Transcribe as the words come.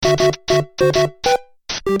Hello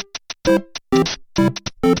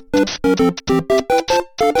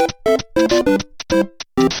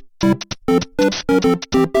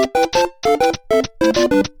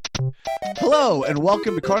and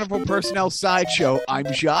welcome to Carnival Personnel Sideshow.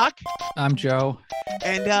 I'm Jacques. I'm Joe.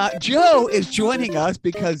 And Joe is joining us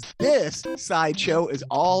because this sideshow is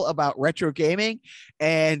all about retro gaming.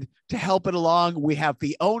 And to help it along, we have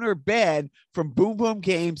the owner, Ben, from Boom Boom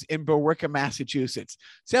Games in Billerica, Massachusetts.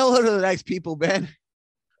 Say hello to the nice people, Ben.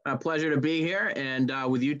 A pleasure to be here and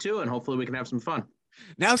with you two, and hopefully we can have some fun.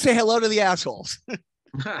 Now say hello to the assholes.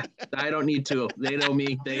 I don't need to. They know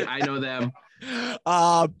me. I know them.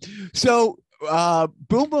 So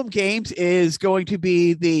Boom Boom Games is going to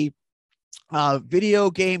be the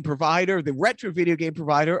video game provider, the retro video game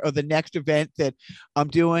provider of the next event that I'm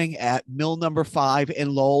doing at Mill Number 5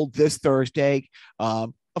 in Lowell this Thursday,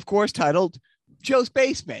 of course, titled Joe's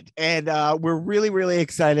Basement. And we're really, really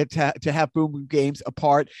excited to have Boom Boom Games a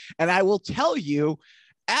part. And I will tell you,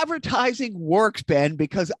 advertising works, Ben,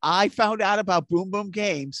 because I found out about Boom Boom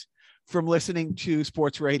Games from listening to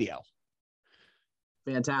sports radio.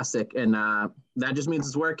 Fantastic. And that just means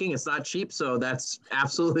it's working. It's not cheap. So that's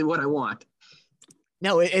absolutely what I want.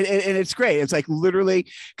 No, and it's great. It's like literally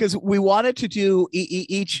because we wanted to do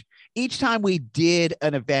each time we did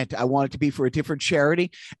an event, I want it to be for a different charity,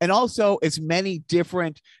 and also as many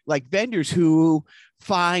different like vendors who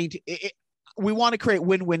find it. We want to create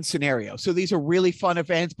win-win scenarios. So these are really fun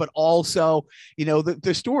events, but also, you know,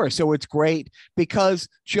 the store. So it's great because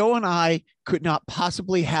Joe and I could not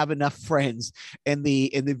possibly have enough friends in the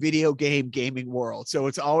video gaming world. So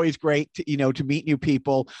it's always great to, you know, to meet new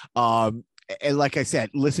people. And like I said,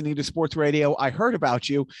 listening to sports radio, I heard about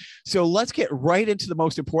you. So let's get right into the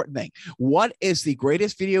most important thing. What is the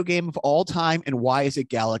greatest video game of all time and why is it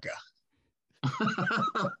Galaga?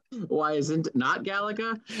 Why isn't it not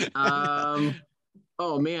Galaga?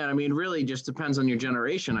 Oh man, I mean, really just depends on your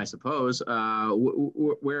generation, I suppose.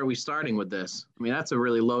 Where are we starting with this? I mean, that's a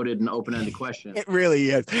really loaded and open-ended question. It really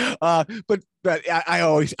is. But I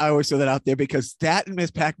always throw that out there because that and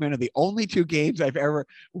Miss Pac-Man are the only two games I've ever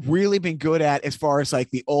really been good at as far as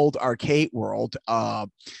like the old arcade world.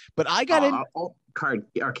 But I got in.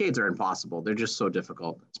 Arcades are impossible. They're just so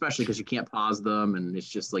difficult, especially because you can't pause them, and it's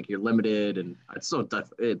just like you're limited, and it's so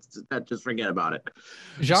tough. Just forget about it.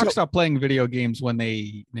 Jacques stopped playing video games when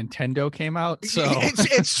Nintendo came out, so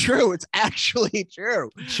it's true. It's actually true.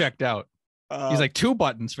 Checked out. He's like 2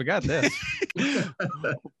 buttons. Forgot this.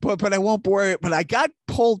 but I won't bore you. But I got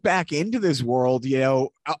pulled back into this world, you know,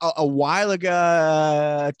 a while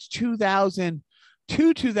ago,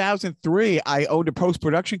 2003, I owned a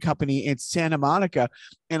post-production company in Santa Monica,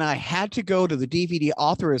 and I had to go to the DVD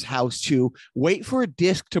author's house to wait for a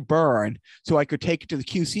disc to burn so I could take it to the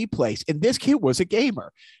QC place. And this kid was a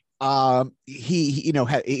gamer. He you know,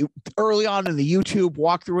 had early on in the YouTube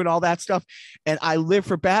walkthrough and all that stuff. And I live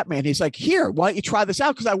for Batman. He's like, here, why don't you try this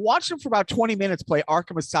out? Because I watched him for about 20 minutes play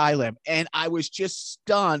Arkham Asylum, and I was just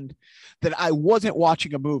stunned that I wasn't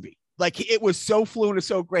watching a movie. Like it was so fluent and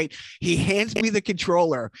so great. He hands me the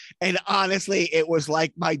controller, and honestly, it was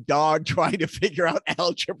like my dog trying to figure out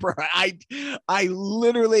algebra. I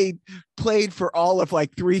literally played for all of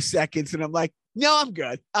like 3 seconds, and I'm like, no, I'm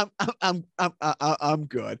good. I'm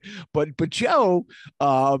good. But Joe,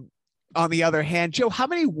 on the other hand, Joe, how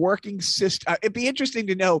many working systems? It'd be interesting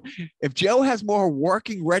to know if Joe has more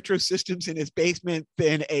working retro systems in his basement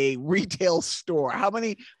than a retail store. How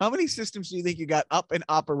many systems do you think you got up and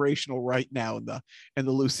operational right now in the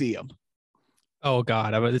Lyceum? Oh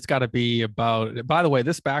God, it's got to be about. By the way,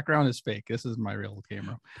 this background is fake. This is my real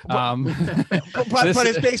camera. But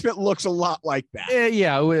his basement looks a lot like that.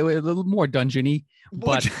 Yeah, a little more dungeony.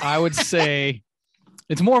 But I would say.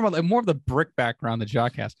 It's more of the brick background that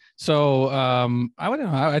Jacques has. So I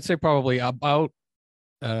wouldn't know. I'd say probably about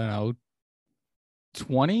 20.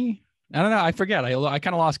 I don't know. I forget. I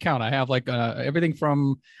kind of lost count. I have like everything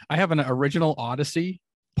from I have an original Odyssey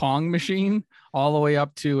Pong machine all the way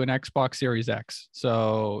up to an Xbox Series X.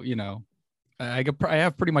 So you know, I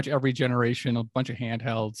have pretty much every generation, a bunch of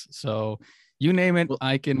handhelds. So you name it,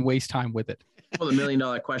 I can waste time with it. Well, the $1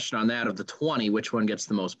 million question on that of the 20, which one gets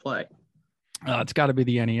the most play? It's got to be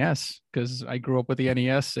the NES because I grew up with the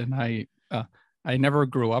NES, and I never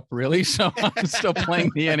grew up really, so I'm still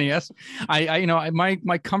playing the NES.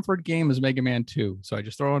 My comfort game is Mega Man 2, so I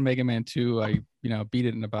just throw in Mega Man 2. I beat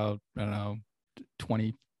it in about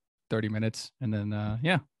 20, 30 minutes, and then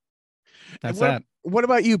that's that. What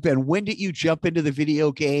about you, Ben? When did you jump into the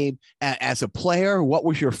video game as a player? What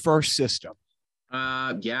was your first system?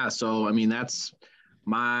 So I mean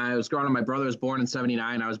I was growing up. My brother was born in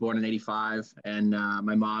 '79. I was born in '85, and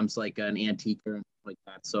my mom's like an antiquer and stuff like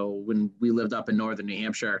that. So when we lived up in northern New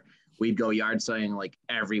Hampshire, we'd go yard selling like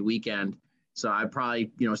every weekend. So I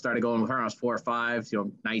probably started going with her when I was 4 or 5.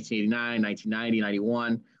 1989, 1990,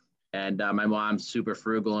 91, and my mom's super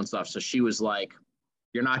frugal and stuff. So she was like,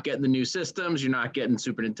 "You're not getting the new systems. You're not getting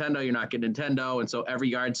Super Nintendo. You're not getting Nintendo." And so every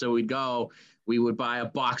yard sale we'd go, we would buy a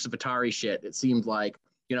box of Atari shit. It seemed like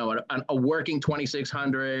a working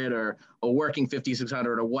 2600 or a working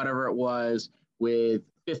 5600 or whatever it was with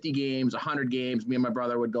 50 games, 100 games. Me and my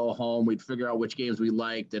brother would go home. We'd figure out which games we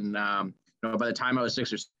liked. And, by the time I was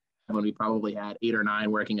 6 or 7, we probably had 8 or 9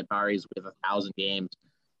 working Ataris with 1,000 games.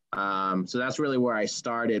 So that's really where I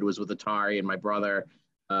started, was with Atari and my brother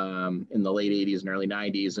in the late 80s and early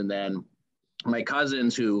 90s. And then my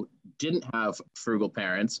cousins, who didn't have frugal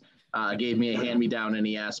parents, gave me a hand-me-down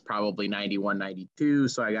NES, probably 91, 92.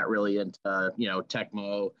 So I got really into,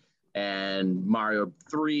 Tecmo and Mario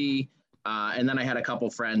 3. And then I had a couple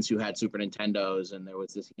friends who had Super Nintendos, and there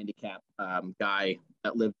was this handicapped guy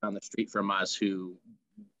that lived down the street from us who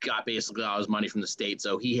got basically all his money from the state.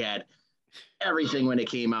 So he had everything when it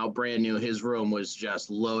came out, brand new. His room was just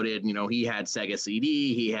loaded. He had Sega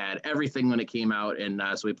CD. He had everything when it came out. And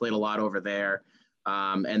so we played a lot over there.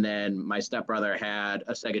 And then my stepbrother had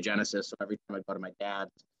a Sega Genesis. So every time I go to my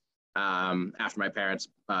dad's, after my parents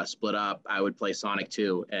split up, I would play Sonic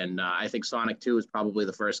 2. And I think Sonic 2 is probably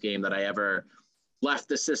the first game that I ever left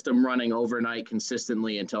the system running overnight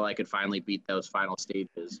consistently until I could finally beat those final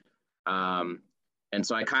stages. And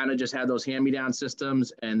so I kind of just had those hand-me-down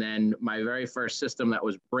systems. And then my very first system that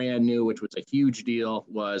was brand new, which was a huge deal,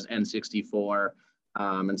 was N64.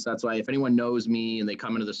 And so that's why if anyone knows me and they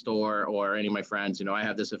come into the store, or any of my friends, I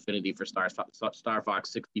have this affinity for Star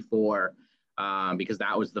Fox 64 because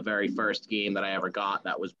that was the very first game that I ever got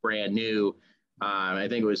that was brand new. I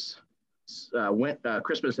think it was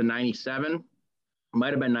Christmas in 97,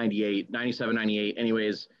 might have been 98, 97, 98.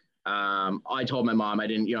 Anyways, I told my mom I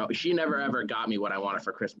didn't, she never ever got me what I wanted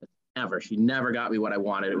for Christmas. Ever. She never got me what I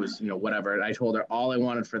wanted. It was, whatever. And I told her all I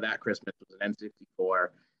wanted for that Christmas was an N64.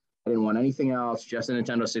 I didn't want anything else, just a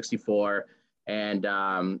Nintendo 64.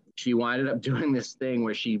 And she winded up doing this thing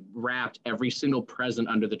where she wrapped every single present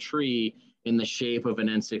under the tree in the shape of an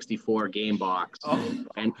N64 game box. Oh.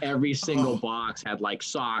 And every single box had like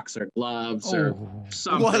socks or gloves or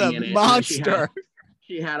something what a in it. Monster.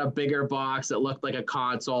 She had a bigger box that looked like a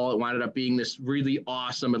console. It wound up being this really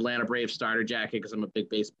awesome Atlanta Braves starter jacket because I'm a big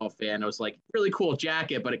baseball fan. It was like really cool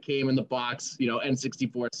jacket, but it came in the box,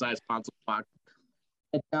 N64 size console box.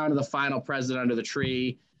 Get down to the final present under the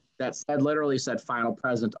tree that literally said final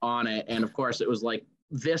present on it. And of course it was like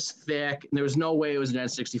this thick. There was no way it was an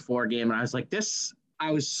N64 game. And I was like,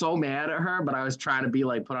 I was so mad at her, but I was trying to be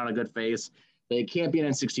like, put on a good face. It can't be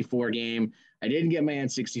an N64 game. I didn't get my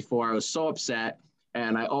N64. I was so upset.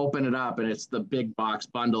 And I open it up, and it's the big box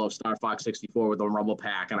bundle of Star Fox 64 with a rumble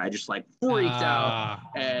pack, and I just like freaked out.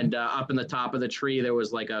 And up in the top of the tree, there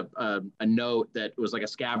was like a note that was like a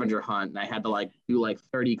scavenger hunt, and I had to like do like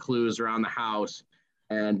 30 clues around the house.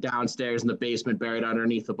 And downstairs in the basement, buried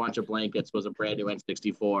underneath a bunch of blankets, was a brand new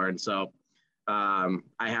N64. And so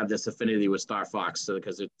I have this affinity with Star Fox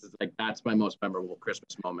because it's like that's my most memorable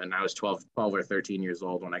Christmas moment. I was 12 or 13 years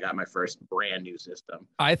old when I got my first brand new system.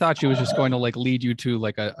 I thought she was just going to like lead you to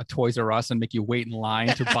like a Toys R Us and make you wait in line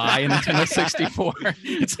to buy a Nintendo 64.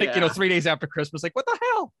 It's like 3 days after Christmas, like what the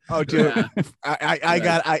hell? Oh, dude,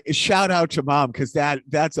 I shout out to mom because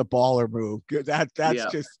that's a baller move. That's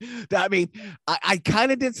just that. I mean, I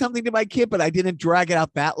kind of did something to my kid, but I didn't drag it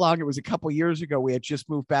out that long. It was a couple years ago. We had just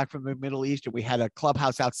moved back from the Middle East, and we had a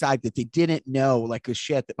clubhouse outside that they didn't know, like the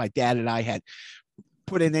shit that my dad and I had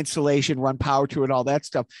put in insulation, run power to it, all that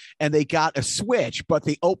stuff. And they got a Switch, but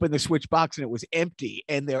they opened the Switch box and it was empty.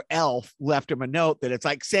 And their elf left them a note that it's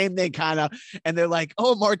like same thing kind of. And they're like,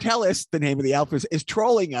 oh, Martellus, the name of the elf, is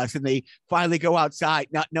trolling us. And they finally go outside,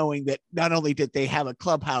 not knowing that not only did they have a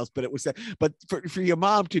clubhouse, but it was, but for your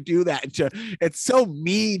mom to do that, it's so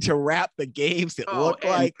mean to wrap the games that look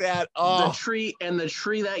like that. Oh, the tree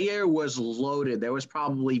that year was loaded. There was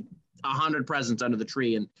probably 100 presents under the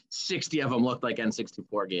tree, and 60 of them looked like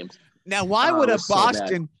N64 games. Now, why would a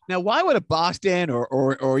Boston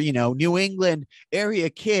or New England area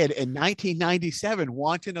kid in 1997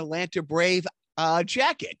 want an Atlanta Brave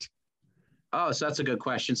jacket? Oh, so that's a good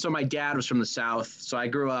question. So my dad was from the South, so I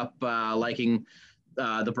grew up liking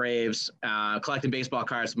the Braves, collecting baseball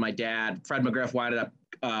cards with my dad. Fred McGriff wound up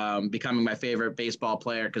becoming my favorite baseball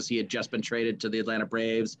player because he had just been traded to the Atlanta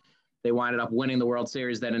Braves. They winded up winning the World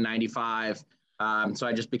Series then in 95. So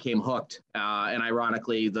I just became hooked. And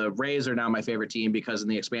ironically, the Rays are now my favorite team because in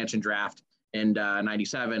the expansion draft in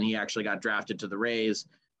 97, he actually got drafted to the Rays.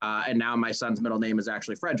 And now my son's middle name is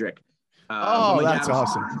actually Frederick. That's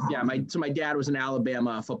awesome. Yeah, my dad was an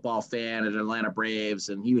Alabama football fan and Atlanta Braves,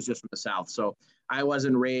 and he was just from the South. So I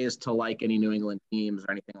wasn't raised to like any New England teams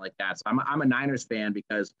or anything like that. So I'm a Niners fan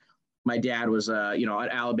because my dad was an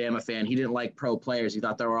Alabama fan. He didn't like pro players. He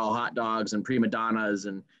thought they were all hot dogs and prima donnas,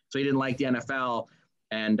 and so he didn't like the NFL.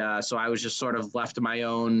 And so I was just sort of left to my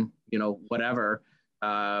own, whatever.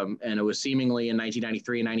 And it was seemingly in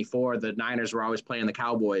 1993 and 94, the Niners were always playing the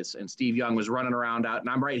Cowboys, and Steve Young was running around out, and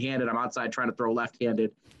I'm right-handed. I'm outside trying to throw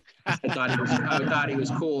left-handed. I thought he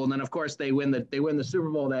was cool. And then of course they win the Super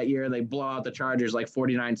Bowl that year. They blow out the Chargers like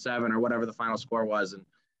 49-7 or whatever the final score was. And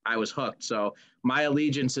I was hooked. So my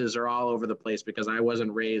allegiances are all over the place because I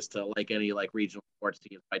wasn't raised to like any like regional sports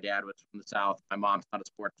teams. My dad was from the South. My mom's not a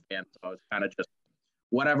sports fan. So I was kind of just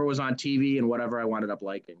whatever was on TV and whatever I wound up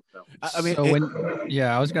liking. So I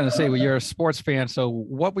was going to say, well, you're a sports fan. So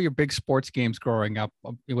what were your big sports games growing up?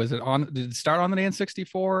 Did it start on the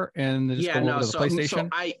N64 and just go over to the PlayStation?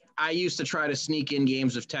 So I used to try to sneak in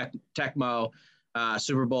games of Tecmo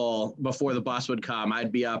Super Bowl before the bus would come.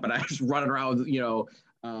 I'd be up and I was running around with,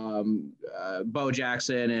 Bo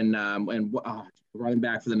Jackson and running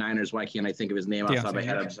back for the Niners. Why can't I think of his name off the top of my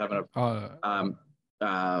head? I'm just having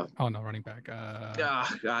running back.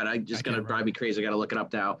 God, I just gonna drive me crazy. I gotta look it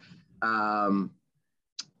up now.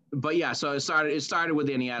 But yeah, so it started with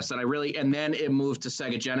the NES, and then it moved to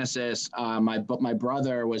Sega Genesis. My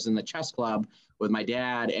brother was in the chess club with my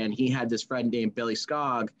dad, and he had this friend named Billy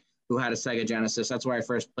Skog who had a Sega Genesis. That's where I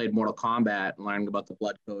first played Mortal Kombat and learning about the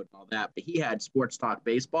blood code and all that. But he had Sports Talk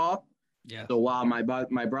Baseball. Yeah. So while my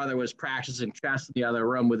brother was practicing chess in the other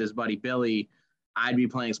room with his buddy Billy, I'd be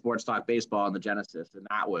playing Sports Talk Baseball on the Genesis, and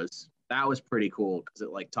that was pretty cool because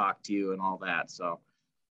it like talked to you and all that. So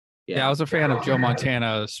yeah, I was a fan of Joe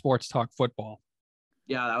Montana Sports Talk Football.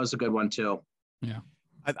 Yeah, that was a good one too. Yeah.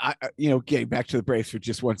 I getting back to the Braves for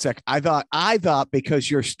just 1 sec. I thought because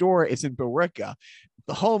your store is in Billerica,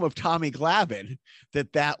 the home of Tommy Glavine,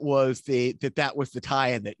 that was the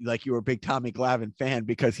tie-in, that like you were a big Tommy Glavine fan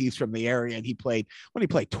because he's from the area and he played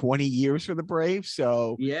 20 years for the Braves.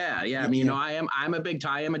 So yeah. I mean, I'm a big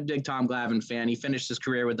Tom Glavine fan. He finished his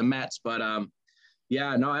career with the Mets, but I'm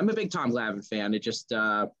a big Tom Glavine fan. It just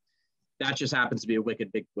that just happens to be a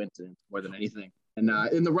wicked big coincidence more than anything. And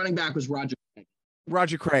the running back was Roger Craig.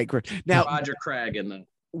 Now Roger Craig and the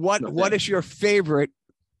what is your favorite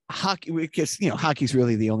hockey? Because hockey's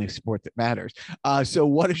really the only sport that matters. So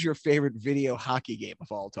what is your favorite video hockey game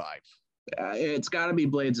of all time? It's got to be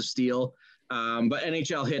Blades of Steel. But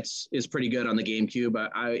NHL Hits is pretty good on the GameCube.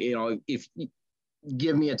 If you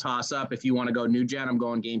give me a toss up, if you want to go new gen, I'm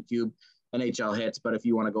going GameCube. NHL Hits, but if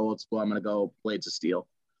you want to go old school, I'm going to go Blades of Steel.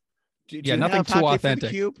 Nothing too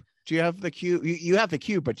authentic. Do you have the cube? You have the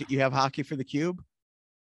cube, but do you have hockey for the cube,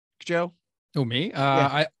 Joe? Oh, me?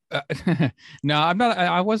 Yeah. No, I'm not.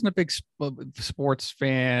 I wasn't a big sports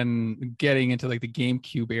fan getting into like the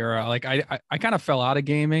GameCube era. Like I kind of fell out of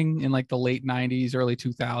gaming in like the late 90s, early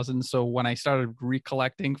 2000s. So when I started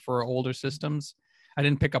recollecting for older systems, I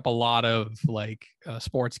didn't pick up a lot of like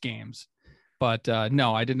sports games. But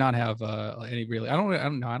no, I did not have any really. I don't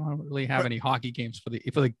really have any hockey games for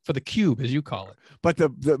the cube, as you call it. But the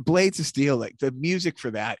Blades of Steel, like the music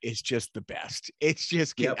for that is just the best. It's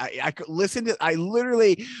just I could listen to. I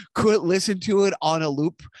literally could listen to it on a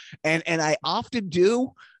loop, and I often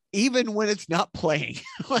do, even when it's not playing.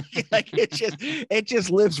 like it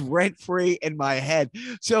just lives rent free in my head.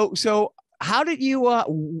 So. How did you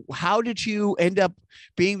end up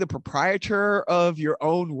being the proprietor of your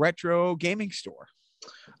own retro gaming store?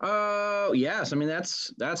 Yes. I mean,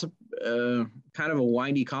 that's a kind of a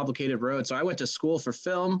windy, complicated road. So I went to school for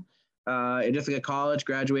film at Ithaca College,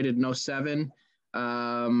 graduated in 07.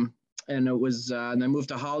 And it was, and I moved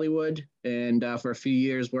to Hollywood and for a few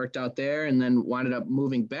years worked out there and then winded up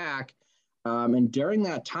moving back. And during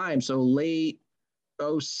that time, so late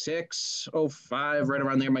 06, 05, right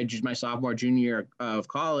around there, my sophomore, junior year of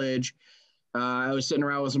college, I was sitting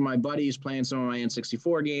around with some of my buddies playing some of my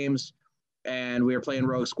N64 games, and we were playing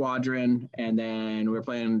Rogue Squadron, and then we were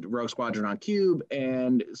playing Rogue Squadron on Cube,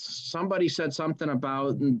 and somebody said something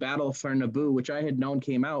about Battle for Naboo, which I had known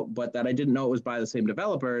came out, but that I didn't know it was by the same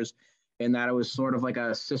developers, and that it was sort of like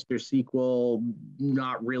a sister sequel,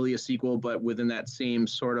 not really a sequel, but within that same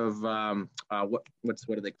sort of, what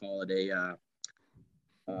do they call it?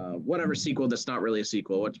 Whatever sequel that's not really a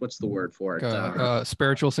sequel. What's the word for it?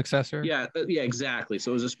 Spiritual successor. Yeah, exactly.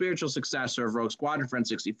 So it was a spiritual successor of Rogue Squadron for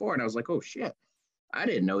N64, and I was like, oh shit, I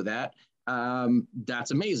didn't know that.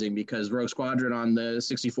 that's amazing because Rogue Squadron on the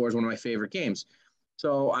 64 is one of my favorite games.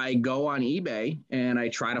 So I go on eBay and I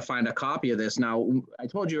try to find a copy of this. Now, I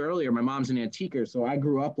told you earlier, my mom's an antiquer, so I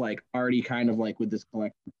grew up like already kind of like with this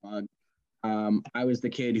collection bug. I was the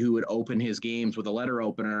kid who would open his games with a letter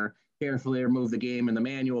opener, carefully remove the game and the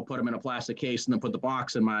manual, put them in a plastic case, and then put the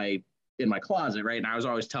box in my closet, right? And I was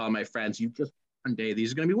always telling my friends, "You just one day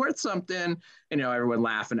these are going to be worth something," and everyone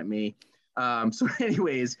laughing at me. So,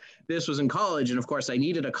 anyways, this was in college, and of course, I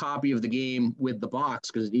needed a copy of the game with the box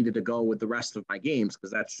because it needed to go with the rest of my games because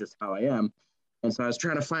that's just how I am. And so I was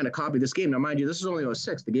trying to find a copy of this game. Now, mind you, this is only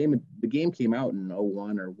 06. The game came out in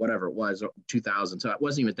 01 or whatever it was, 2000. So it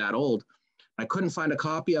wasn't even that old. I couldn't find a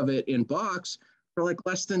copy of it in box for like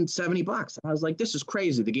less than $70. I was like, this is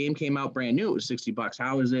crazy. The game came out brand new. It was $60.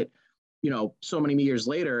 How is it, so many years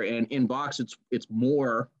later and in box it's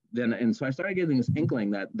more than, and so I started getting this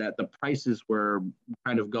inkling that the prices were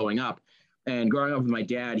kind of going up. And growing up with my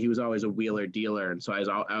dad, he was always a wheeler dealer. And so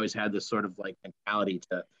I always had this sort of like mentality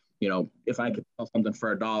to, if I could sell something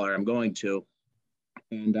for $1, I'm going to.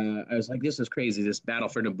 And I was like, this is crazy. This Battle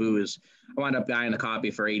for Naboo I wound up buying the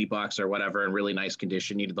copy for $80 or whatever in really nice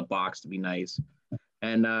condition, needed the box to be nice.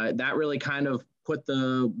 And that really kind of put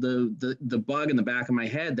the bug in the back of my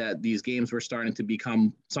head that these games were starting to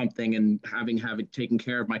become something, and having taken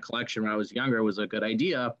care of my collection when I was younger was a good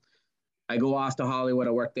idea. I go off to Hollywood.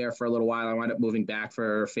 I worked there for a little while. I wound up moving back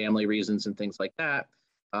for family reasons and things like that.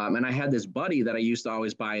 And I had this buddy that I used to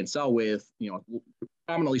always buy and sell with,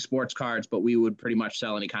 predominantly sports cards, but we would pretty much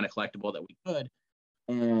sell any kind of collectible that we could.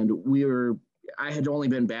 And I had only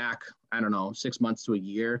been back, I don't know, 6 months to a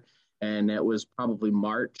year. And it was probably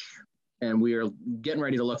March. And we were getting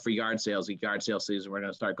ready to look for yard sales. The yard sale season, we're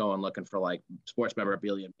going to start going looking for like sports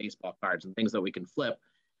memorabilia and baseball cards and things that we can flip.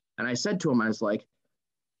 And I said to him, I was like,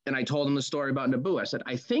 and I told him the story about Naboo. I said,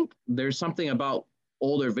 I think there's something about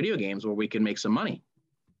older video games where we can make some money.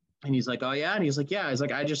 And he's like, oh, yeah. And he's like, yeah. He's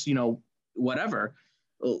like, I just, whatever.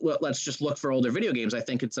 Let's just look for older video games. I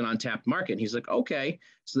think it's an untapped market. And he's like, okay.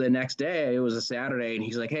 So the next day, it was a Saturday, and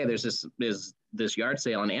he's like, hey, there's this yard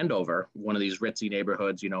sale in Andover, one of these ritzy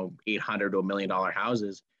neighborhoods, $800 to $1 million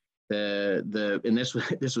houses. And this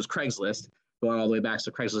was Craigslist, going all the way back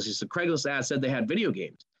to Craigslist. He said, Craigslist ad said they had video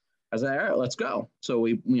games. I was like, all right, let's go. So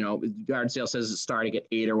we, yard sale says it's starting at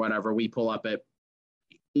 8 or whatever. We pull up at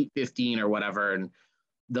 8:15 or whatever, and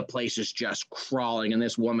the place is just crawling, and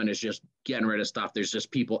this woman is just getting rid of stuff. There's just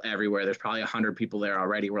people everywhere. There's probably 100 people there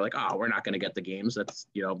already. We're like, oh, we're not going to get the games. That's,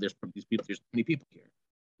 there's these people, there's many people here.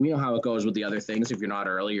 We know how it goes with the other things. If you're not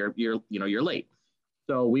early, you're late.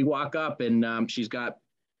 So we walk up, and she's got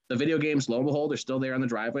the video games. Lo and behold, they're still there on the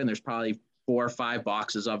driveway, and there's probably 4 or 5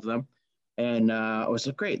 boxes of them. And I was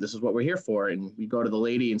like, great, this is what we're here for. And we go to the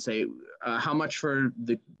lady and say, how much for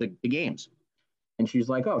the games? And she's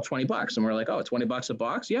like, oh, $20. And we're like, oh, $20 a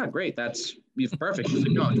box? Yeah, great. That's perfect. She's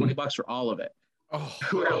like, no, $20 for all of it. Oh.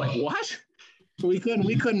 We're like, what? We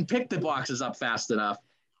couldn't pick the boxes up fast enough.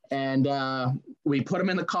 And we put them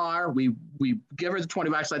in the car. We give her the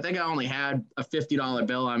 $20. I think I only had a $50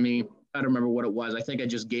 bill on me. I don't remember what it was. I think I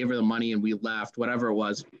just gave her the money and we left, whatever it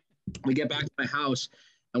was. We get back to my house,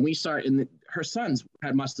 and we start, and her sons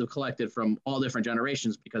must have collected from all different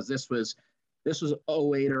generations, because this was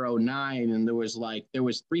 08 or 09, and there was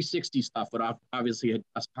 360 stuff, but obviously had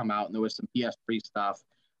just come out, and there was some PS3 stuff,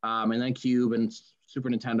 and then Cube and Super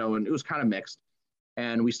Nintendo, and it was kind of mixed.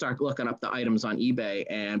 And we start looking up the items on eBay,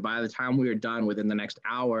 and by the time we were done, within the next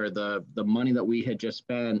hour, the money that we had just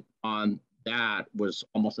spent on that was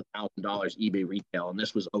almost $1,000 eBay retail, and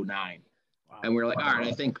this was 09. Wow. And we were like, all right,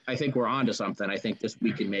 I think we're on to something. I think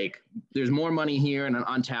we can make, there's more money here in an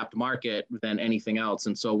untapped market than anything else.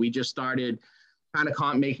 And so we just started kind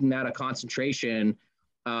of making that a concentration,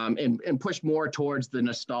 and pushed more towards the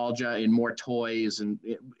nostalgia and more toys. And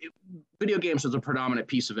video games was a predominant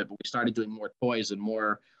piece of it, but we started doing more toys and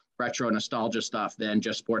more retro nostalgia stuff than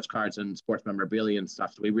just sports cards and sports memorabilia and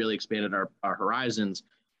stuff. So we really expanded our horizons.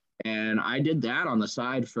 And I did that on the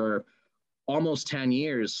side for almost 10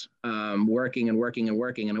 years, working. And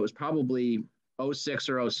it was probably 06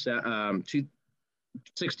 or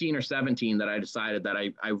 16 or 17 that I decided that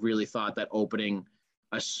I really thought that opening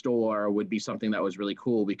a store would be something that was really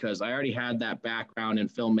cool, because I already had that background in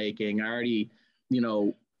filmmaking. I already,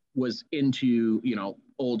 was into,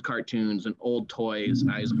 old cartoons and old toys.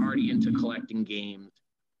 I was already into collecting games,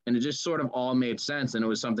 and it just sort of all made sense. And it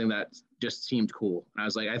was something that just seemed cool. And I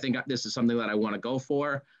was like, I think this is something that I want to go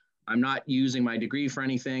for. I'm not using my degree for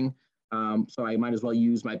anything, so I might as well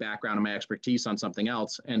use my background and my expertise on something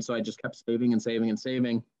else. And so I just kept saving and saving and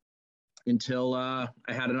saving until I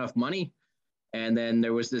had enough money. And then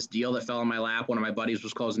there was this deal that fell in my lap. One of my buddies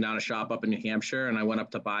was closing down a shop up in New Hampshire, and I went up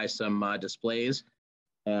to buy some displays.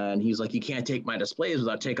 And he's like, "You can't take my displays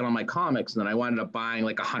without taking all my comics." And then I wound up buying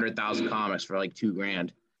like 100,000 comics for like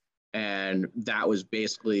 $2,000. And that was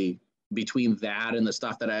basically, between that and the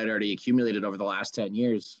stuff that I had already accumulated over the last 10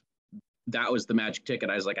 years, that was the magic ticket.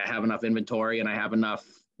 I was like, I have enough inventory and I have enough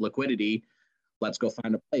liquidity. Let's go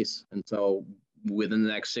find a place. And so within the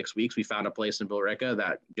next 6 weeks, we found a place in Billerica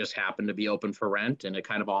that just happened to be open for rent, and it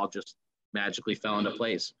kind of all just magically fell into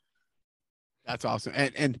place. That's awesome.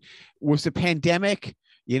 And was the pandemic,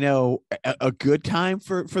 a good time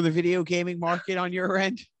for the video gaming market on your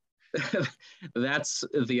end? That's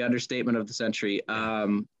the understatement of the century. I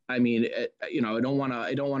mean, I don't want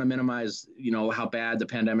to minimize, how bad the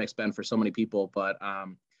pandemic's been for so many people, but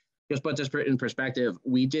just put this in perspective.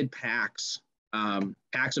 We did PAX of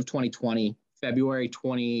 2020, February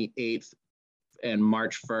 28th and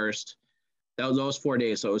March 1st. Those 4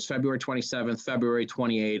 days. So it was February 27th, February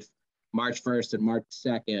 28th, March 1st, and March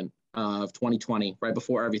 2nd of 2020, right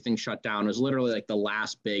before everything shut down. It was literally like the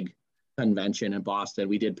last big convention in Boston.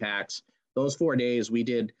 We did PAX. Those 4 days, we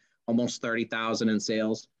did almost 30,000 in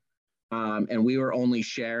sales. And we were only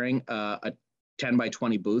sharing a 10 by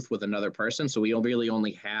 20 booth with another person. So we really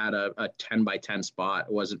only had a 10 by 10 spot.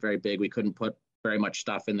 It wasn't very big. We couldn't put very much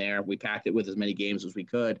stuff in there. We packed it with as many games as we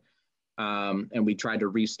could. And we tried to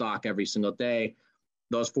restock every single day.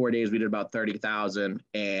 Those 4 days, we did about 30,000.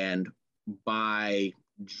 And by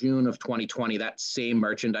June of 2020, that same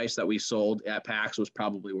merchandise that we sold at PAX was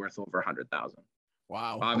probably worth over 100,000.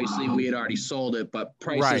 Wow. Obviously, we had already sold it, but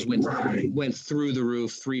prices went through the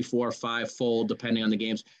roof, 3, 4, 5 fold, depending on the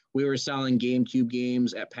games. We were selling GameCube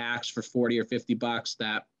games at PAX for $40 or $50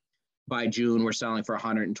 that by June we're selling for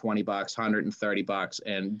 $120, $130.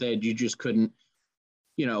 And then you just couldn't,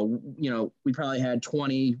 we probably had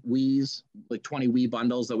 20 Wiis, like 20 Wii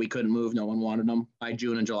bundles that we couldn't move. No one wanted them. By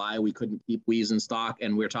June and July, we couldn't keep Wiis in stock.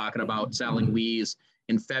 And we're talking about selling Wiis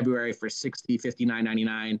in February for $60,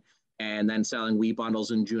 $59.99. And then selling Wii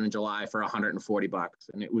bundles in June and July for $140.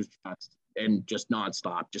 And it was just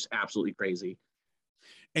nonstop, just absolutely crazy.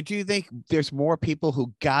 And do you think there's more people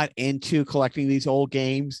who got into collecting these old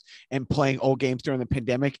games and playing old games during the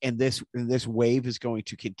pandemic, and this wave is going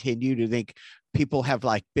to continue? Do you think people have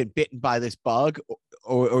been bitten by this bug,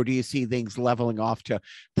 or do you see things leveling off to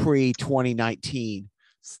pre-2019?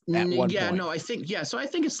 I think So I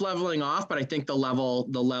think it's leveling off, but I think the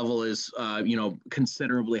level is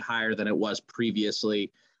considerably higher than it was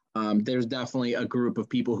previously. There's definitely a group of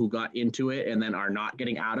people who got into it and then are not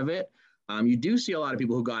getting out of it. You do see a lot of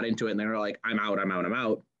people who got into it and they're like, I'm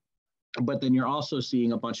out. But then you're also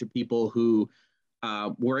seeing a bunch of people who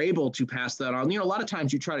were able to pass that on. A lot of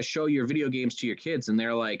times you try to show your video games to your kids and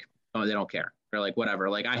they're like, oh, they don't care. They're like, whatever.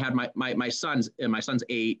 Like I had my son's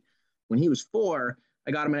 8. When he was 4,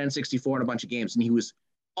 I got him an N64 and a bunch of games and he was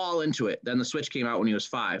all into it. Then the Switch came out when he was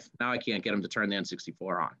 5. Now I can't get him to turn the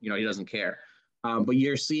N64 on. He doesn't care. But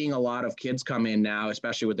you're seeing a lot of kids come in now,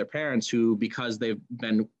 especially with their parents, who, because they've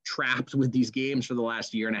been trapped with these games for the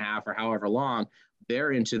last year and a half or however long,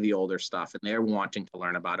 they're into the older stuff and they're wanting to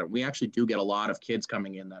learn about it. We actually do get a lot of kids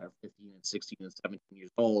coming in that are 15 and 16 and 17 years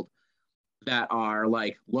old that are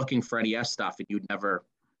like looking for NES stuff and you'd never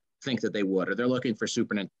think that they would, or they're looking for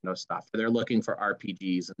Super Nintendo stuff, or they're looking for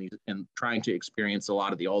RPGs and trying to experience a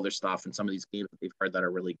lot of the older stuff and some of these games that they've heard that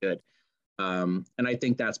are really good. And I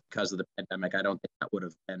think that's because of the pandemic. I don't think that would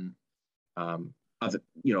have been,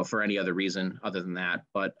 for any other reason other than that.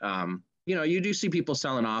 But, you do see people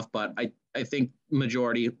selling off, but I think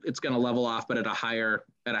majority, it's going to level off, but at a higher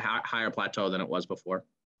plateau than it was before.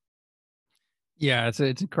 Yeah, it's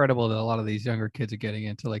incredible that a lot of these younger kids are getting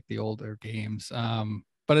into like the older games.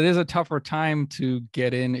 But it is a tougher time to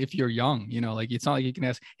get in if you're young. It's not like you can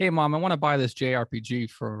ask, hey mom, I want to buy this JRPG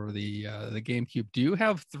for the GameCube. Do you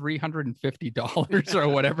have $350 or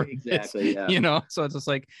whatever? Exactly. Yeah. So it's just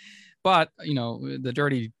like, but the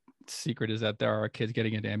dirty secret is that there are kids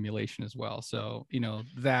getting into emulation as well. So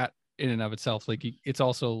that in and of itself,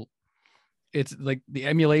 it's like the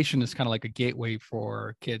emulation is kind of like a gateway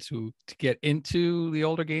for kids to get into the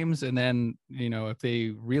older games. And then, if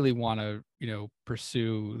they really want to,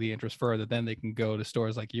 pursue the interest further, then they can go to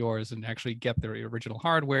stores like yours and actually get their original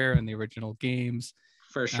hardware and the original games.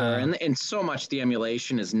 For sure. And so much the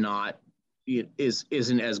emulation isn't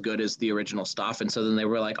as good as the original stuff. And so then they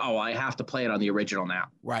were like, oh, I have to play it on the original now.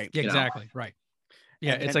 Right. Exactly. Right.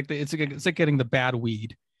 Yeah. It's like getting the bad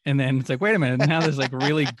weed. And then it's like, wait a minute, now there's like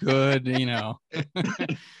really good, I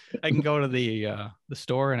can go to the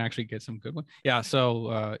store and actually get some good one. Yeah.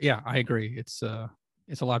 So I agree. It's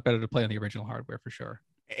a lot better to play on the original hardware for sure.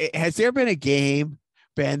 Has there been a game,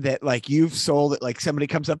 Ben, that like you've sold it, like somebody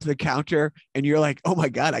comes up to the counter and you're like, oh my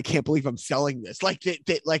God, I can't believe I'm selling this. Like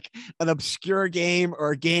like an obscure game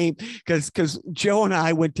or a game. Cause Joe and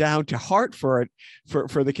I went down to Hartford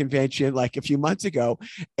for the convention like a few months ago.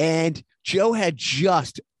 And Joe had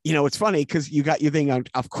just, it's funny because you got your thing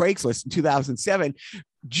off Craigslist in 2007.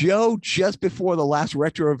 Joe, just before the last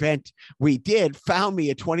retro event we did, found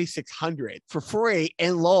me a 2600 for free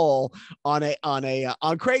in Lowell on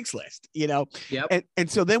Craigslist, Yep. And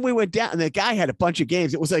so then we went down, and the guy had a bunch of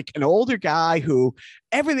games. It was like an older guy who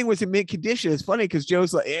everything was in mint condition. It's funny because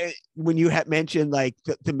Joe's like, when you had mentioned like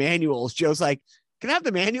the manuals, Joe's like, can I have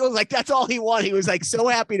the manuals? Like that's all he wanted. He was like so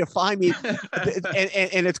happy to find me,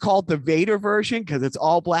 and it's called the Vader version because it's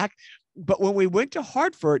all black. But when we went to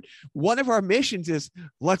Hartford, one of our missions is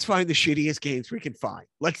let's find the shittiest games we can find.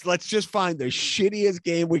 Let's just find the shittiest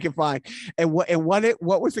game we can find. And what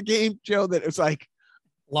was the game, Joe? That it's like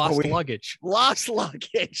Lost Luggage. Lost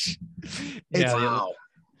Luggage. Yeah. Wow.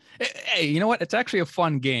 Hey, you know what? It's actually a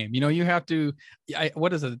fun game. You have to.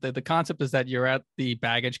 What is it? The concept is that you're at the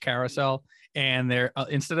baggage carousel, and there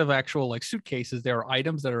instead of actual like suitcases, there are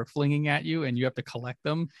items that are flinging at you, and you have to collect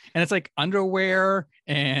them. And it's like underwear,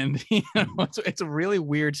 and it's a really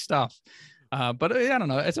weird stuff. But I don't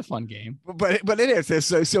know. It's a fun game. But it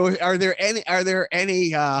is. So are there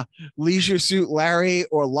any Leisure Suit Larry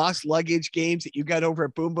or Lost Luggage games that you got over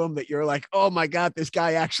at Boom Boom that you're like, oh my God, this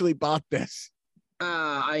guy actually bought this?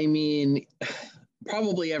 I mean,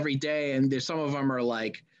 probably every day, and there's some of them are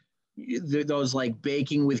like those like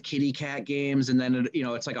baking with kitty cat games, and then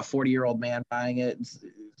it's like a 40-year-old man buying it.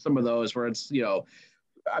 Some of those where it's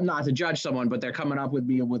I'm not to judge someone, but they're coming up with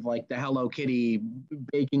me with like the Hello Kitty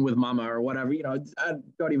baking with mama or whatever. I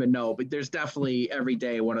don't even know, but there's definitely every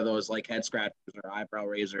day one of those like head scratchers or eyebrow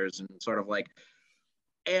raisers, and sort of like,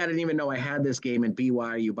 A, I didn't even know I had this game, and B, why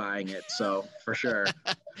are you buying it? So for sure.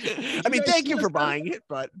 I mean, thank you for buying it,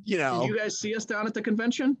 but Did you guys see us down at the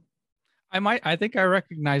convention? I think I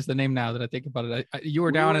recognize the name now that I think about it. You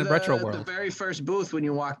were down in Retro World. The very first booth when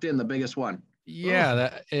you walked in, the biggest one.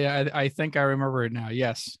 Yeah, I think I remember it now.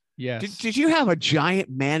 Yes. Did you have a giant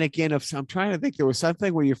mannequin of some? I'm trying to think. There was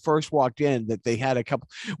something when you first walked in that they had a couple.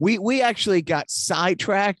 We actually got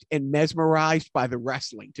sidetracked and mesmerized by the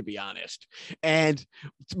wrestling, to be honest. And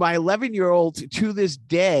my 11-year-old to this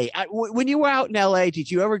day, when you were out in LA, did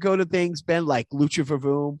you ever go to things, Ben, like Lucha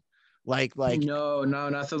Vavoom? Like no,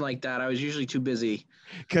 nothing like that. I was usually too busy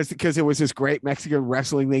because it was this great Mexican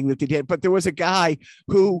wrestling thing that they did. But there was a guy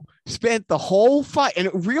who spent the whole fight, and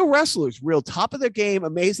real wrestlers, real top of their game,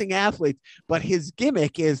 amazing athletes. But his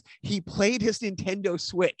gimmick is he played his Nintendo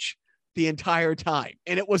Switch the entire time,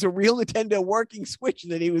 and it was a real Nintendo working Switch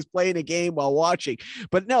that he was playing a game while watching.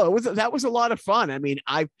 But no, that was a lot of fun. I mean,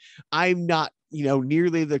 I'm not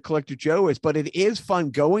nearly the collector Joe is, but it is fun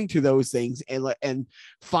going to those things and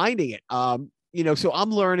finding it. So I'm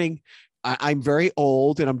learning. I'm very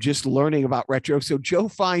old and I'm just learning about retro. So Joe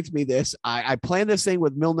finds me this. I planned this thing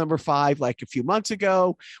with Mill Number 5 like a few months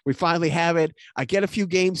ago. We finally have it. I get a few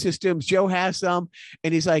game systems. Joe has some,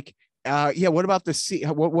 and he's like, yeah, what about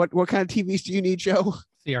what kind of TVs do you need, Joe?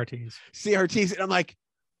 CRTs. And I'm like,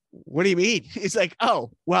 what do you mean? It's like,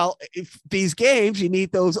 oh, well, if these games, you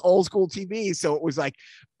need those old school TVs. So it was like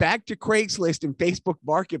back to Craigslist and Facebook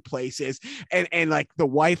marketplaces. And like the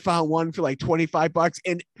wife found one for like $25.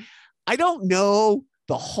 And I don't know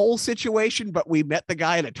the whole situation, but we met the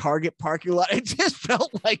guy in a Target parking lot. It just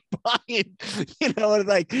felt like buying,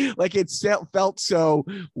 like it felt so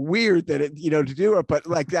weird that it, to do it. But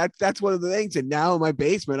like that's one of the things. And now in my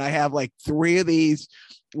basement, I have like 3 of these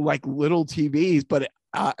like little TVs, but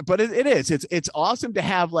it is, it's awesome to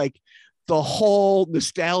have like the whole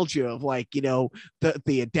nostalgia of like, the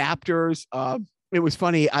adapters. It was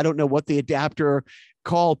funny. I don't know what the adapter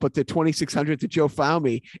called, but the 2600 that Joe found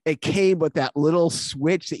me, it came with that little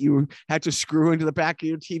switch that you had to screw into the back of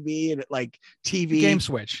your TV, and it like TV game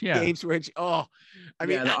switch. Yeah. Game switch. Oh, I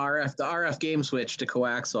mean, the RF game switch to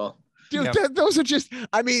coaxial. Dude, yep. Those are just,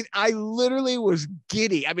 I mean, I literally was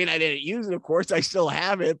giddy. I mean, I didn't use it, of course. I still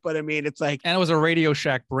have it, but I mean, it's like. And it was a Radio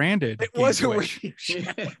Shack branded. It was a Radio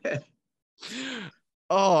Shack.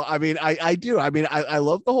 Oh, I mean, I do. I mean, I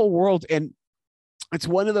love the whole world. And it's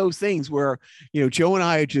one of those things where, Joe and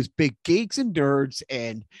I are just big geeks and nerds.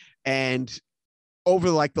 And over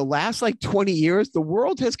like the last like 20 years, the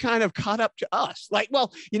world has kind of caught up to us. Like,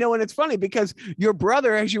 well, and it's funny because your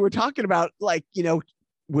brother, as you were talking about, like,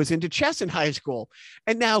 was into chess in high school.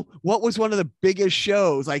 And now, what was one of the biggest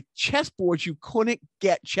shows? Like chessboards, you couldn't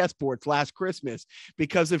get chessboards last Christmas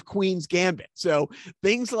because of Queen's Gambit. So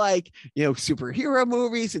things like, superhero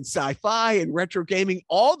movies and sci-fi and retro gaming,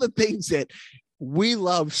 all the things that we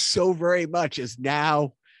love so very much is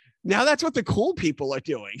now that's what the cool people are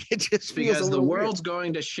doing. It just feels because the world's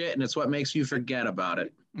going to shit, and it's what makes you forget about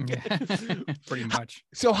it. Pretty much.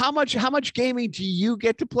 So how much gaming do you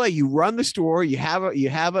get to play? You run the store. You have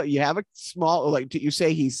a small, like you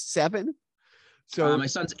say he's 7. So my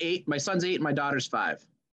son's 8. My son's 8. And my daughter's 5.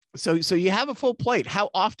 So you have a full plate. How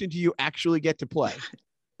often do you actually get to play?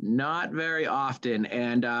 Not very often,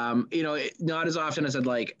 and not as often as I'd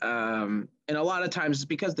like. And a lot of times it's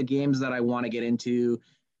because the games that I want to get into,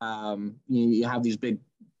 you have these big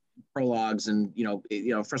prologues, and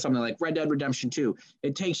for something like Red Dead Redemption 2,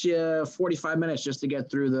 it takes you 45 minutes just to get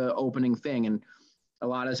through the opening thing, and a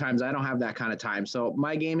lot of times I don't have that kind of time. So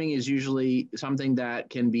my gaming is usually something that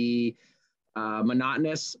can be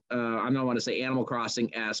monotonous. I don't want to say Animal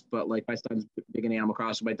Crossing-esque, but like my son's big in Animal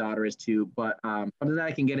Crossing, my daughter is too, but something that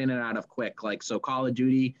I can get in and out of quick, like so Call of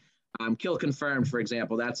Duty, Kill Confirmed, for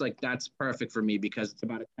example. That's perfect for me because it's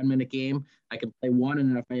about a 10-minute game. I can play one, and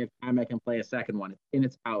then if I have time, I can play a second one. It's in,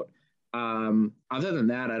 it's out. Other than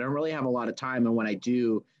that, I don't really have a lot of time, and when I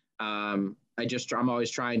do, I'm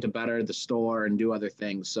always trying to better the store and do other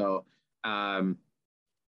things. So I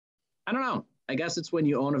don't know. I guess it's when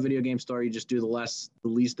you own a video game store, you just do the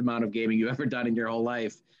least amount of gaming you've ever done in your whole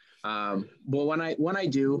life. But when I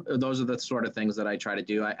do, those are the sort of things that I try to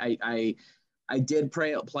do. I did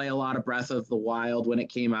play a lot of Breath of the Wild when it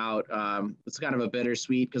came out. It's kind of a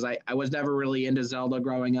bittersweet because I was never really into Zelda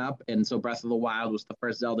growing up. And so Breath of the Wild was the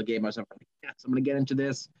first Zelda game I was ever like, yes, I'm going to get into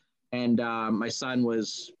this. And my son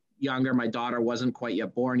was younger. My daughter wasn't quite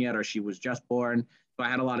yet born yet, or she was just born. So I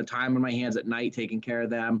had a lot of time on my hands at night taking care of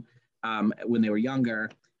them when they were younger.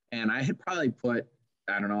 And I had probably put,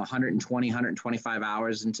 I don't know, 120, 125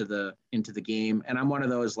 hours into the game. And I'm one of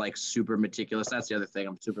those like super meticulous. That's the other thing.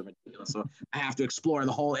 I'm super meticulous. So I have to explore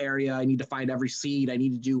the whole area. I need to find every seed. I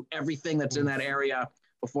need to do everything that's in that area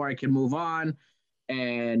before I can move on.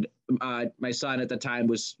 And my son at the time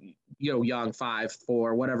was, young, 5,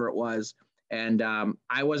 4, whatever it was. And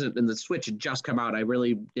I wasn't, and the Switch had just come out. I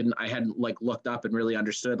hadn't like looked up and really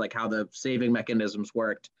understood like how the saving mechanisms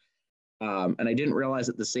worked. And I didn't realize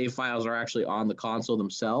that the save files are actually on the console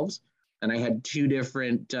themselves. And I had 2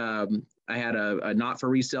 different, I had a not for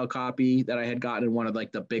resale copy that I had gotten in one of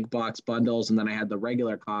like the big box bundles. And then I had the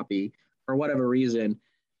regular copy for whatever reason.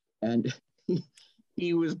 And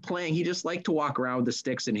he was playing, he just liked to walk around with the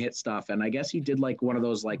sticks and hit stuff. And I guess he did like one of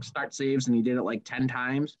those like start saves, and he did it like 10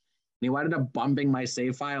 times. And he ended up bumping my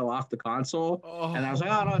save file off the console. Oh. And I was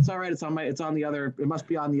like, oh no, it's all right. It must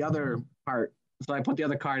be on the other part. So I put the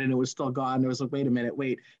other card in, it was still gone. It was like, wait a minute.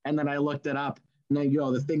 And then I looked it up, and then,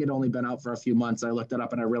 the thing had only been out for a few months. I looked it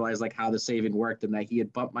up and I realized like how the saving worked, and that he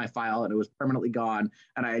had bumped my file and it was permanently gone.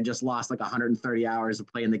 And I had just lost like 130 hours of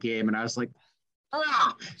playing the game. And I was like,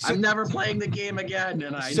 I'm never playing the game again.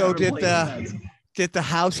 And did the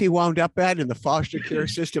house he wound up at in the foster care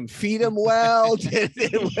system feed him well? So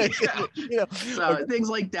things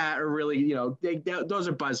like that are really, those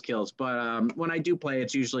are buzzkills. But when I do play,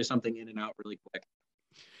 it's usually something in and out really quick.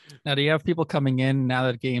 Now, do you have people coming in now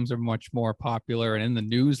that games are much more popular and in the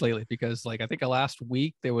news lately? Because like I think last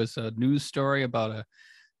week there was a news story about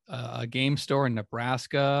a game store in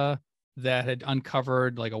Nebraska that had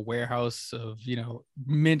uncovered like a warehouse of,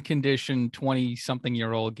 mint condition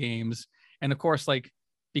 20-something-year-old games. And of course, like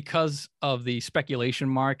because of the speculation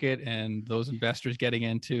market and those investors getting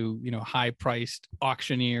into, high priced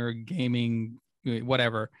auctioneer gaming,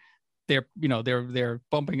 whatever, they're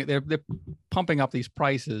pumping up these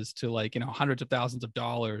prices to like, hundreds of thousands of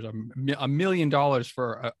dollars or $1 million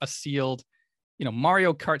for a sealed,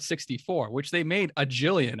 Mario Kart 64, which they made a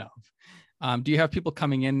jillion of. Do you have people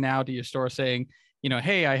coming in now to your store saying,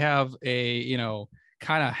 hey, I have a,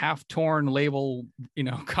 kind of half torn label,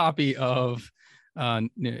 copy of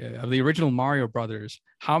the original Mario Brothers.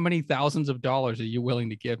 How many thousands of dollars are you willing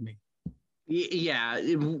to give me? Yeah,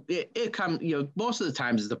 it comes, most of the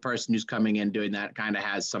times the person who's coming in doing that kind of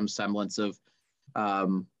has some semblance of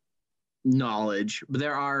knowledge, but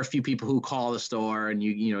there are a few people who call the store and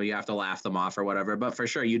you have to laugh them off or whatever. But for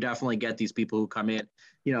sure, you definitely get these people who come in,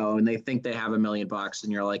 and they think they have $1 million,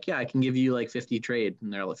 and you're like, yeah, I can give you like 50 trade,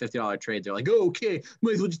 and they're like $50 trades. They're like, oh, okay,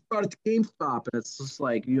 might as well just start at the GameStop, and it's just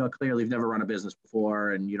like clearly you've never run a business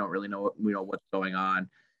before, and you don't really know what's going on.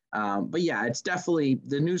 But yeah, it's definitely,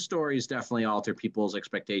 the news stories definitely alter people's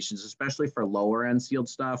expectations, especially for lower end sealed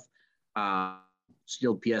stuff.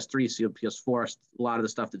 sealed PS3, sealed PS4, a lot of the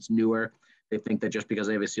stuff that's newer. They think that just because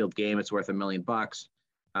they have a sealed game, it's worth $1 million,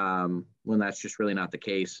 when that's just really not the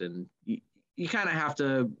case. And you kind of have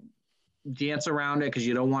to dance around it because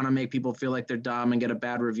you don't want to make people feel like they're dumb and get a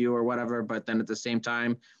bad review or whatever. But then at the same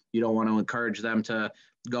time, you don't want to encourage them to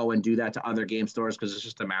go and do that to other game stores because it's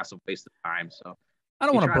just a massive waste of time. So I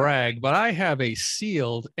don't want to brag, but I have a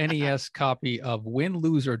sealed NES copy of Win,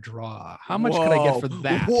 Lose, or Draw. How much could I get for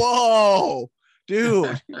that? Whoa,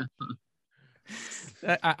 dude.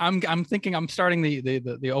 I'm thinking I'm starting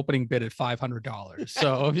the opening bid at $500.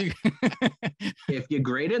 So if you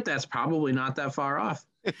grade it, that's probably not that far off.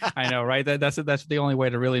 I know, right? That's the only way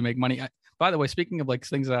to really make money. By the way, speaking of like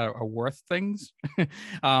things that are worth things,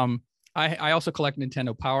 I also collect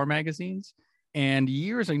Nintendo Power magazines, and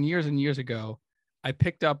years and years and years ago, I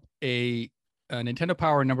picked up a Nintendo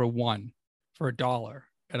Power #1 for $1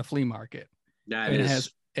 at a flea market.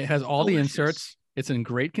 It has all the inserts. It's in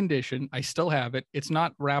great condition. I still have it. It's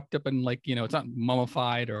not wrapped up in it's not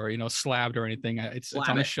mummified or slabbed or anything. It's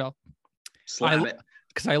on a shelf. Slab it.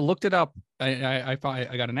 Because I looked it up. I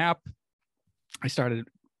got an app. I started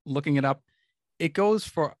looking it up. It goes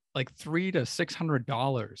for like $300 to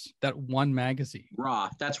 $600. That one magazine. Raw.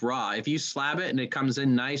 That's raw. If you slab it and it comes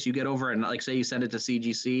in nice, you get over, and like say you send it to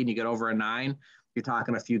CGC and you get over a 9, you're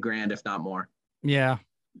talking a few grand, if not more. Yeah.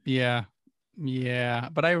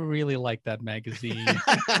 But I really like that magazine.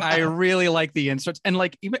 I really like the inserts and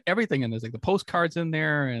like even everything in this, like the postcards in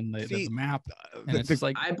there and the map. And it's just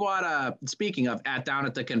like I bought speaking of down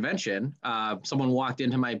at the convention, someone walked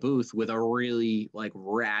into my booth with a really like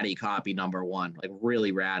ratty copy #1, like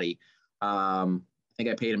really ratty. I think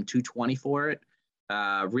I paid him $220 for it.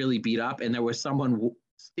 Really beat up, and there was someone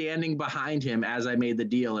standing behind him as I made the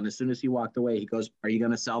deal. And as soon as he walked away, he goes, "Are you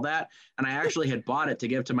going to sell that?" And I actually had bought it to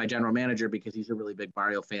give to my general manager because he's a really big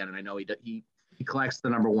Mario fan. And I know he collects the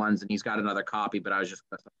 #1s and he's got another copy, but I was just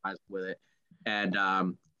surprised with it. And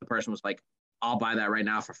the person was like, "I'll buy that right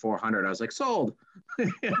now for $400." I was like, "Sold."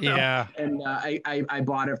 Yeah. And I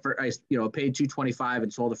bought it for, paid $225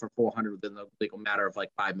 and sold it for $400 within the matter of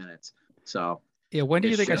like 5 minutes. So yeah, when do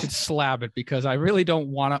you think I should slab it? Because I really don't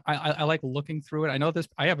want to. I like looking through it. I know this.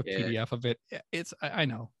 I have a PDF of it. I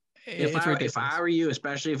know. If I were you,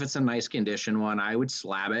 especially if it's a nice condition one, I would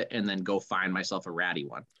slab it and then go find myself a ratty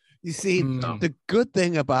one. You see, the good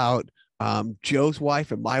thing about Joe's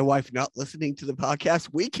wife and my wife not listening to the podcast,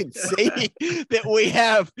 we can say that we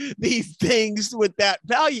have these things with that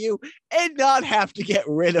value and not have to get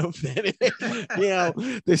rid of them.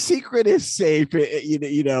 The secret is safe.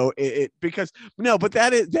 Because no, but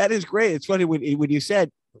that is great. It's funny when you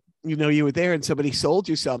said, you were there and somebody sold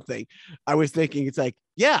you something. I was thinking it's like,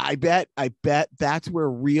 yeah, I bet that's where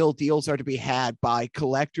real deals are to be had by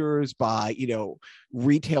collectors, by,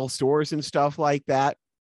 retail stores and stuff like that.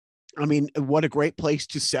 I mean, what a great place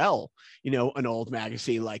to sell, an old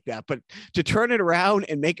magazine like that. But to turn it around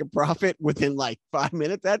and make a profit within like 5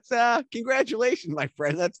 minutes, that's congratulations, my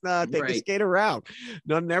friend. That's not take a skate around.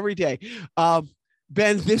 Not an every day.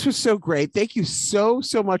 Ben, this was so great. Thank you so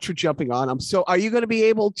much for jumping on. Are you going to be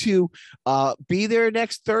able to be there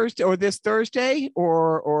next Thursday or this Thursday,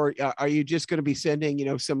 or are you just going to be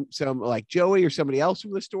sending, some like Joey or somebody else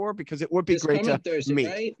from the store? Because it would be great to Thursday, meet.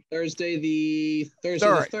 Right? Thursday the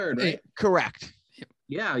 3rd, right? Correct.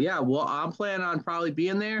 Yeah. Well, I'm planning on probably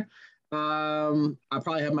being there. I'll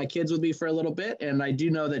probably have my kids with me for a little bit. And I do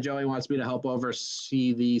know that Joey wants me to help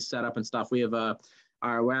oversee the setup and stuff. We have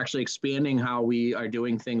we're actually expanding how we are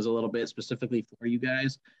doing things a little bit specifically for you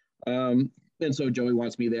guys. And so Joey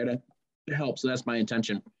wants me there to help. So that's my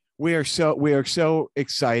intention. We are so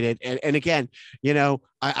excited. And again,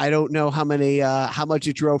 I don't know how much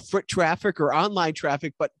it drove foot traffic or online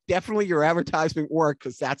traffic, but definitely your advertisement worked,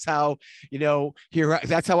 because that's how,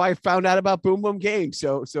 that's how I found out about Boom Boom Games.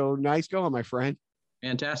 So nice going, my friend.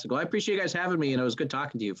 Fantastic. Well, I appreciate you guys having me, and it was good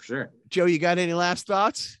talking to you for sure. Joe, you got any last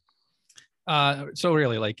thoughts? So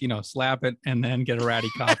really, like, slap it and then get a ratty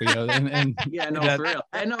copy and yeah, no, for real.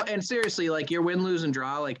 I know, and seriously, like your win, lose, and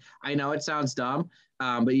draw, like I know it sounds dumb,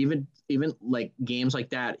 but even like games like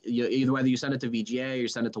that, either whether you send it to VGA or you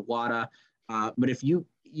send it to WATA, but if you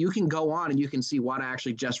can go on and you can see WATA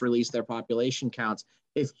actually just released their population counts.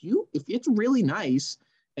 If it's really nice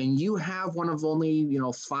and you have one of only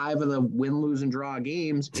 5 of the win, lose, and draw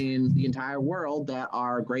games in the entire world that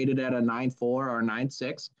are graded at a 9.4 or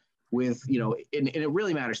 9.6. With, and it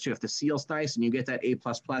really matters too. If the seal's nice and you get that A++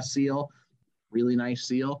 seal, really nice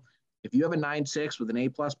seal. If you have a 9.6 with an A++,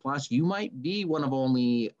 you might be one of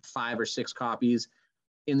only 5 or 6 copies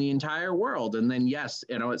in the entire world. And then, yes,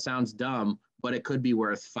 it sounds dumb, but it could be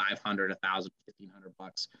worth $500, $1,000,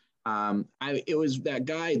 $1,500 It was that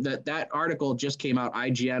guy that article just came out.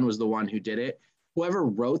 IGN was the one who did it. Whoever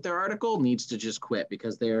wrote their article needs to just quit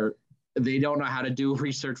because they don't know how to do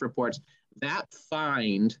research reports. That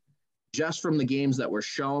find just from the games that were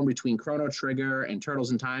shown between Chrono Trigger and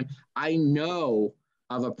Turtles in Time, I know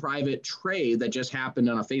of a private trade that just happened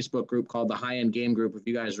on a Facebook group called the High End Game Group. If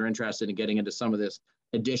you guys are interested in getting into some of this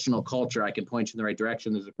additional culture, I can point you in the right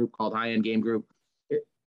direction. There's a group called High End Game Group.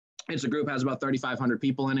 It's a group, has about 3,500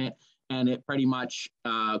 people in it, and it pretty much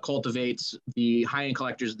cultivates the high-end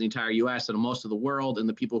collectors in the entire U.S. and most of the world, and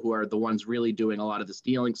the people who are the ones really doing a lot of the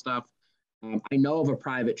stealing stuff. I know of a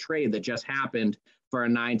private trade that just happened for a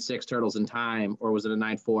 9.6 Turtles in Time, or was it a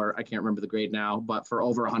 9.4? I can't remember the grade now, but for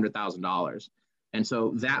over $100,000. And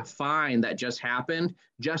so that fine that just happened,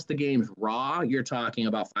 just the games raw, you're talking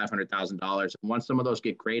about $500,000. And once some of those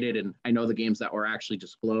get graded, and I know the games that were actually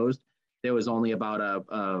disclosed, there was only about a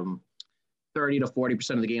 30 to 40%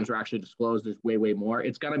 of the games were actually disclosed. There's way more.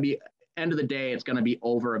 It's going to be, end of the day, it's going to be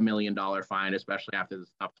over $1 million fine, especially after the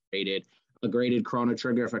stuff's graded. A graded Chrono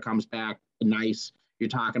Trigger, if it comes back nice, you're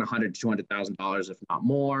talking $100,000 to $200,000, if not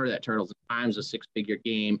more. That Turtles in Time is a 6-figure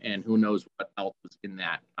game, and who knows what else was in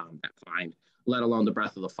that fine, let alone the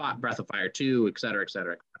Breath of Fire 2, et cetera, et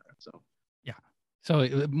cetera, et cetera. So, yeah. So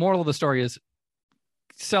the moral of the story is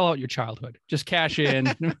sell out your childhood. Just cash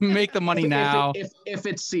in, make the money now. If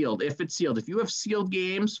it's sealed, if you have sealed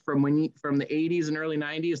games from from the 80s and early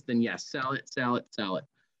 90s, then yes, sell it.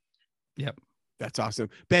 Yep. That's awesome.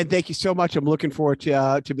 Ben, thank you so much. I'm looking forward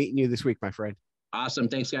to meeting you this week, my friend. Awesome.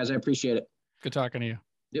 Thanks, guys. I appreciate it. Good talking to you.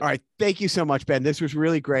 Yep. All right. Thank you so much, Ben. This was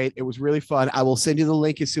really great. It was really fun. I will send you the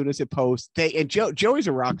link as soon as it posts. And Joey's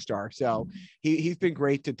a rock star, so he's been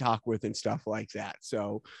great to talk with and stuff like that.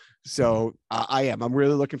 So I'm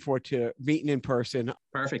really looking forward to meeting in person.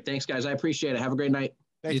 Perfect. Thanks, guys. I appreciate it. Have a great night.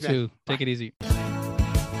 Thanks, you too. Man. Take it easy.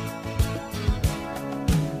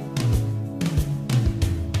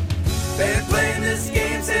 Been playing this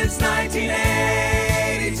game since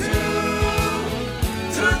 1982.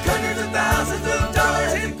 Took hundreds of thousands of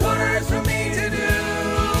dollars in quarters for me to do.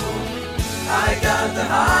 I got the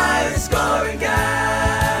highest scoring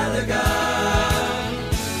Galaga.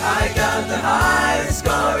 I got the highest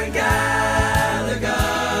scoring Galaga.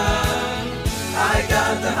 I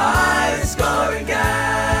got the highest scoring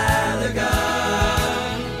Galaga.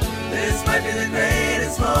 This might be the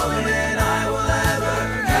greatest moment in